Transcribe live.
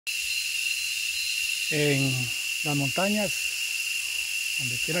En las montañas,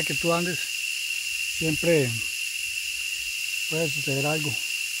 donde quiera que tú andes, siempre puede suceder algo.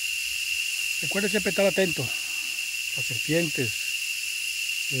 Recuerda siempre estar atento. Las serpientes,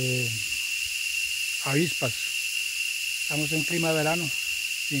 avispas. Estamos en un clima de verano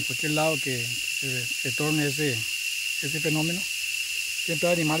y en cualquier lado que se torne ese fenómeno, siempre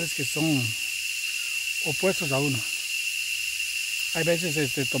hay animales que son opuestos a uno. Hay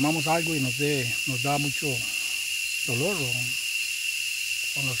veces tomamos algo y nos da mucho dolor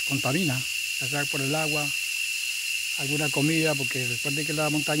o nos contamina, ya sea por el agua, alguna comida, porque recuerden que en la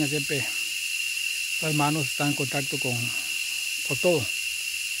montaña siempre las manos están en contacto con todo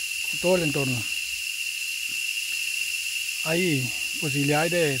el entorno. Hay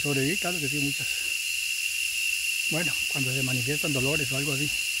posibilidades de sobrevivir, claro que sí, muchas. Bueno, cuando se manifiestan dolores o algo así.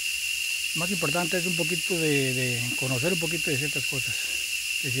 Lo más importante es un poquito de conocer un poquito de ciertas cosas,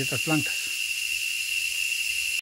 de ciertas plantas.